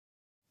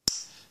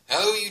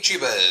Hello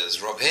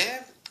YouTubers, Rob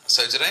here.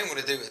 So today I'm going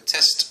to do a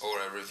test or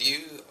a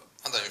review,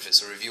 I don't know if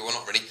it's a review or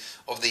not really,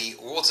 of the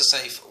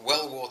Watersafe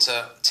well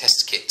water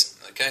test kit.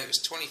 Okay, it was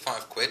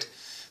 25 quid.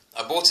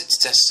 I bought it to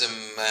test some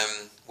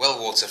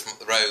well water from up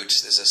the road.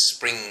 There's a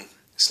spring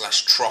 /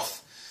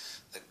 trough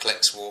that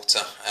collects water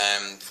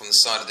from the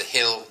side of the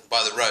hill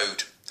by the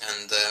road,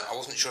 and I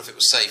wasn't sure if it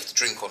was safe to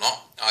drink or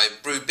not. I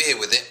brewed beer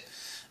with it,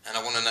 and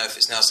I want to know if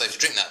it's now safe to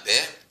drink that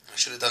beer. I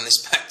should have done this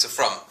back to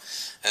front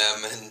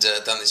and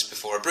done this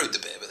before I brewed the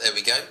beer, but there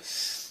we go.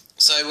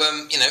 So,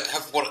 you know,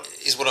 what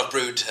I've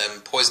brewed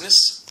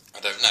poisonous? I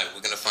don't know.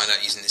 We're going to find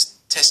out using this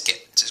test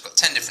kit. So it's got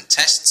 10 different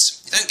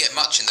tests. You don't get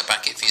much in the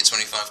packet for your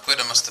 25 quid,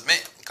 I must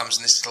admit. It comes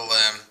in this little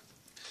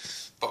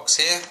box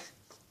here.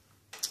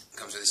 It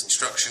comes with this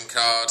instruction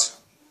card.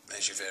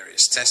 There's your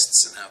various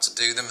tests and how to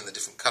do them and the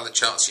different colour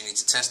charts you need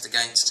to test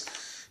against.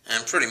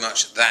 And pretty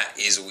much that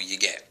is all you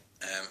get,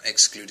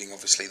 excluding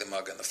obviously the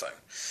mug and the phone.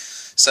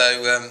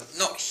 So,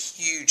 not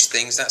huge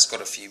things. That's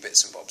got a few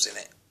bits and bobs in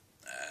it.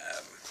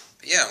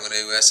 But yeah, I'm going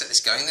to set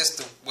this going. There's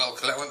the well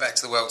collector. I went back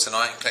to the well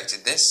tonight and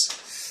collected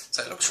this.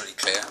 So it looks really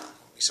clear.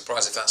 I'll be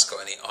surprised if that's got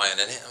any iron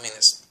in it. I mean,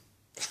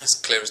 it's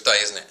clear as day,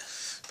 isn't it?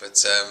 But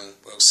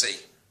we'll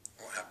see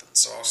what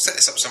happens. So I'll set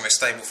this up somewhere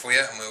stable for you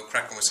and we'll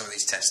crack on with some of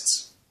these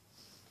tests.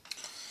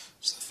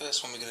 So the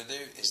first one we're going to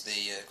do is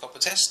the copper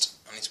test.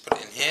 I need to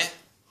put it in here.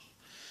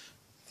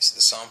 This is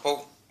the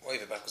sample.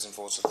 Wave it backwards and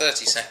forwards for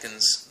 30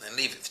 seconds, then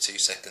leave it for 2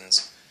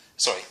 seconds.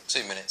 Sorry,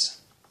 2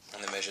 minutes,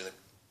 and then measure the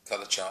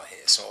colour chart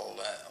here. So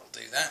I'll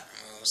do that,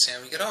 and we'll see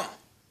how we get on.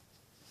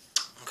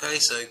 Okay,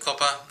 so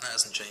copper, that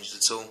hasn't changed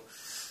at all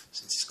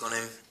since it's gone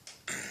in.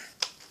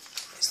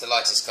 It's the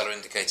lightest colour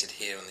indicated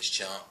here on this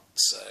chart,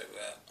 so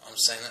I'm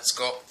saying that's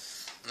got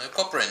no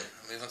copper in.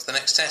 I'll move on to the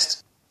next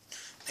test.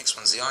 Next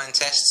one's the iron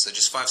test, so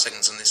just 5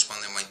 seconds on this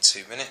one, then wait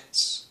 2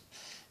 minutes.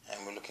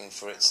 And we're looking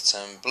for it to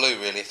turn blue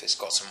really if it's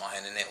got some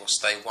iron in it, or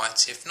stay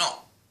white if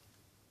not.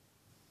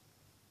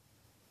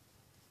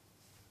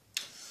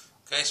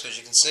 Okay, so as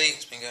you can see,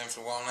 it's been going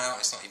for a while now.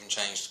 It's not even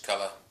changed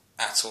colour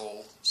at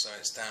all, so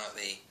it's down at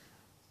the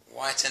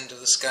white end of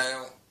the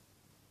scale,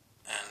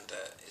 and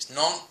it's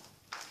none,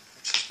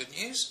 which is good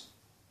news.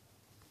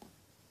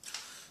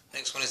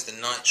 Next one is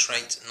the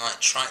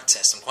Nitrite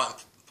test. I'm quite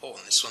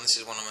important this one. This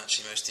is one I'm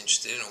actually most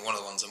interested in, or one of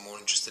the ones I'm more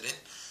interested in.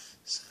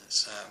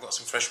 So I've got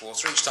some fresh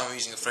water. Each time I'm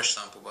using a fresh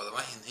sample, by the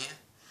way, in here.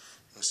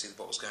 You can see the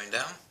bottle's going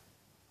down.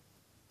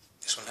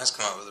 This one has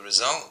come out with a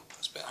result.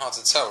 It's a bit hard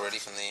to tell really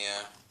from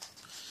the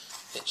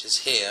pictures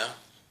here.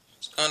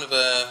 It's kind of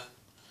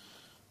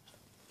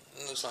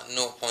looks like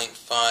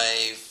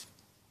 0.5,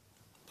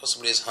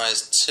 possibly as high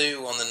as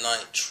 2 on the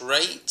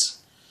nitrate.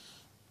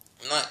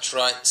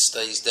 Nitrite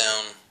stays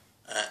down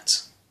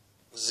at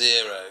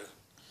 0.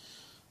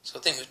 So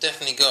I think we've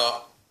definitely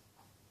got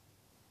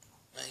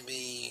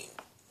maybe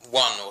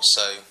 1 or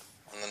so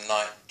on the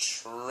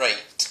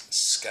nitrate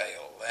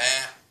scale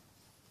there.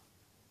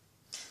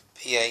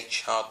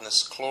 pH,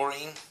 hardness,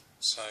 chlorine.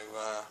 So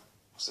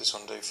what's this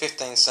one do?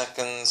 15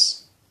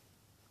 seconds.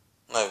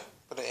 No,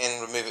 put it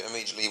in, remove it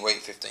immediately, wait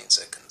 15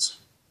 seconds.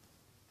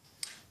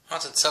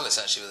 Hard to tell this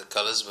actually with the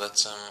colours,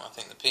 but I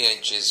think the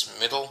pH is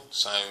middle,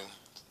 so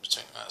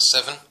between about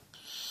 7.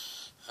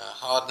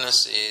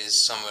 Hardness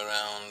is somewhere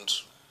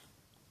around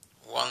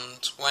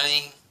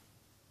 120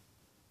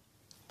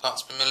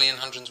 parts per million,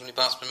 120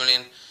 parts per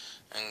million,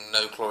 and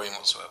no chlorine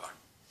whatsoever.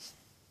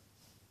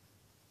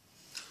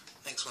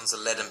 Next one's the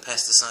lead and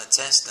pesticide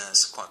test.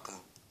 It's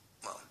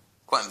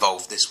quite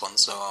involved, this one,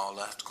 so I'll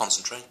have to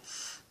concentrate.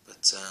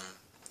 But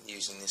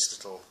using this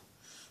little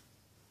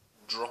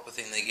dropper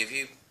thing they give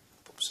you,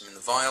 pop some in the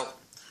vial,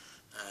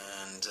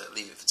 and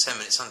leave it for 10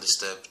 minutes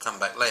undisturbed, come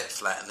back, lay it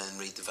flat, and then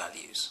read the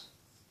values.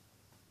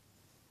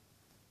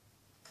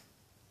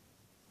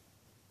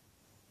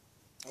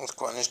 That's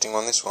quite an interesting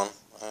one, this one.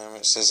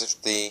 It says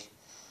if the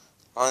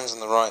lines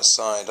on the right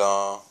side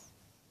are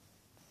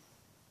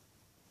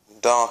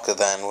darker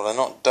than, well, they're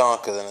not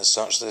darker than as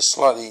such, they're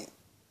slightly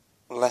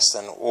less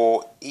than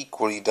or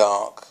equally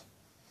dark,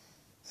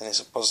 then it's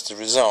a positive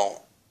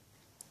result.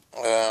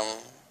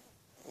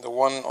 The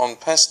one on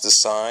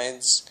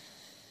pesticides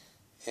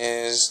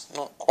is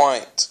not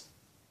quite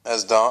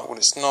as dark, but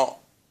it's not,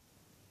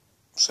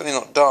 certainly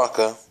not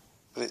darker,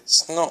 but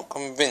it's not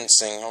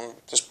convincing.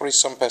 There's probably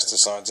some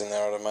pesticides in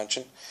there, I'd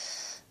imagine.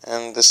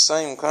 And the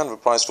same kind of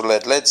applies for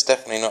lead. Lead's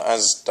definitely not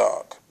as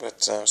dark,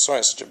 but sorry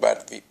it's such a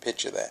bad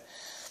picture there.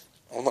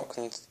 I'm not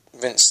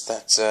convinced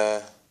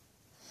that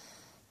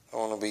I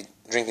want to be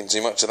drinking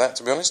too much of that,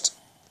 to be honest.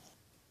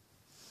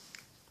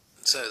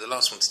 So the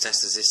last one to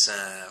test is this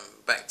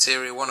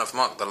bacteria one. I've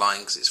marked the line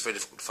because it's very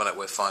difficult to find out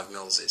where 5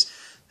 mils is.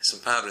 There's some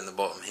powder in the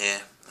bottom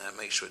here.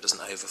 Make sure it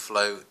doesn't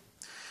overflow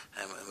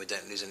and we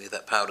don't lose any of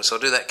that powder. So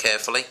I'll do that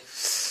carefully,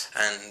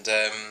 and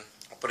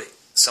I'll put it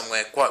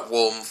somewhere quite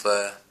warm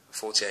for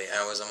 48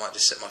 hours. I might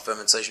just set my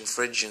fermentation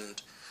fridge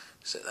and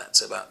set that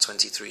to about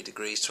 23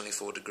 degrees,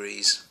 24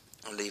 degrees,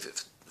 and leave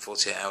it for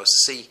 48 hours to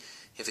see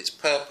if it's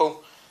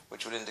purple,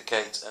 which would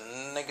indicate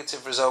a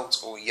negative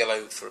result, or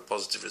yellow for a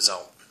positive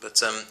result. But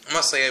I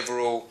must say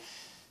overall,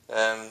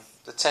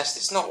 the test,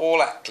 it's not all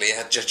that clear,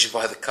 judging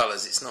by the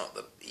colours. It's not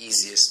the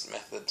easiest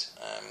method.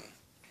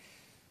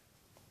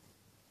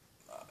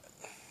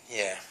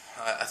 Yeah,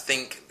 I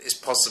think it's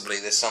possibly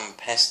there's some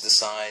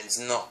pesticides,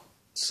 not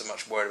so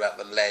much worried about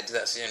the lead.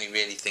 That's the only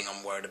really thing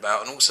I'm worried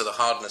about. And also the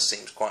hardness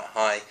seems quite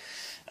high,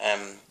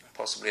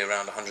 possibly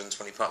around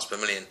 120 parts per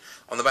million.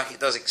 On the back it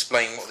does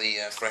explain what the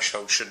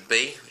threshold should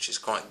be, which is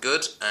quite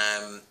good.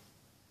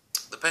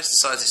 The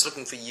pesticides, it's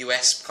looking for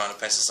US kind of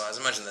pesticides.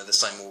 I imagine they're the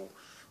same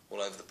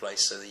all over the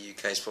place, so the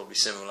UK is probably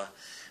similar.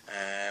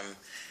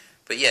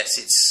 But yes,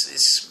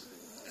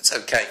 it's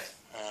okay.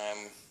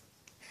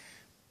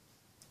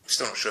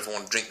 Still not sure if I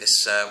want to drink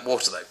this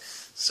water though.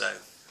 So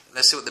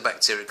let's see what the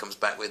bacteria comes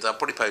back with. I'll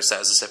probably post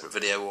that as a separate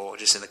video or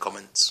just in the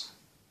comments.